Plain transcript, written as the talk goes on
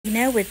You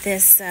know, with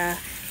this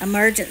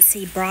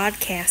emergency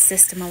broadcast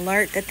system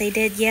alert that they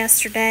did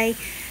yesterday,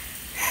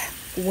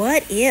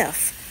 what if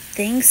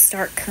things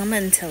start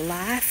coming to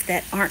life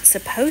that aren't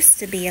supposed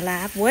to be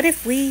alive? What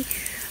if we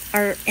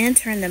are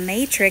entering the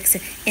matrix?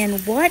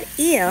 And what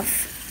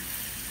if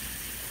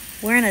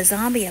we're in a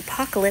zombie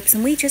apocalypse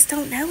and we just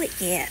don't know it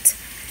yet?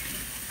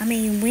 I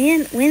mean,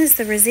 when is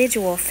the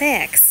residual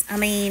effects? I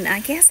mean, I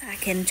guess I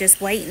can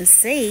just wait and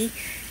see.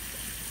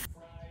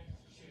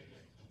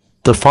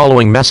 The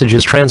following message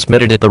is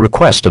transmitted at the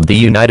request of the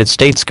United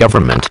States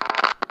government.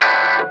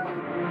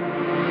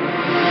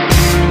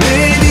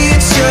 Maybe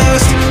it's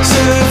just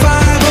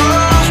survival,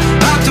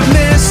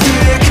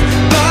 optimistic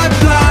but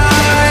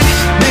blind.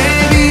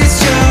 Maybe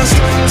it's just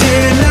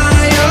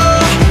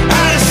denial,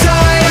 out of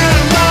sight, out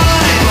of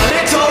mind, but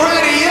it's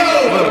already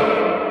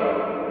over.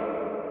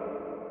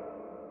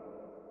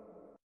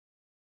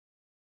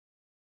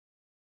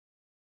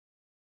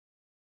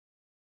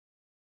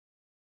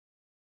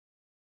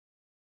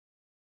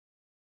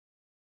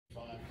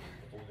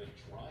 Before they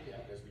dry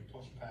out as we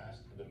push past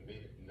the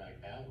midnight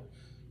hour.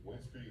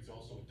 Wind speeds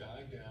also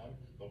die down.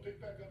 They'll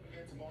pick back up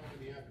again tomorrow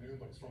in the afternoon,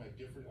 but it's from a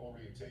different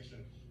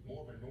orientation,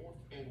 more of a north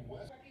and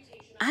west.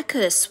 I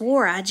could have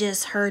swore I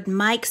just heard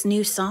Mike's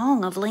new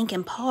song of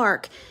Linkin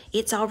Park,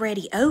 It's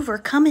Already Over,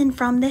 coming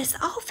from this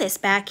office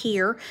back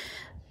here.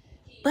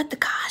 But the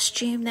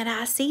costume that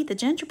I see, the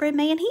gingerbread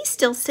man, he's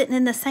still sitting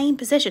in the same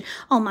position.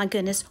 Oh my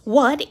goodness,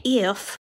 what if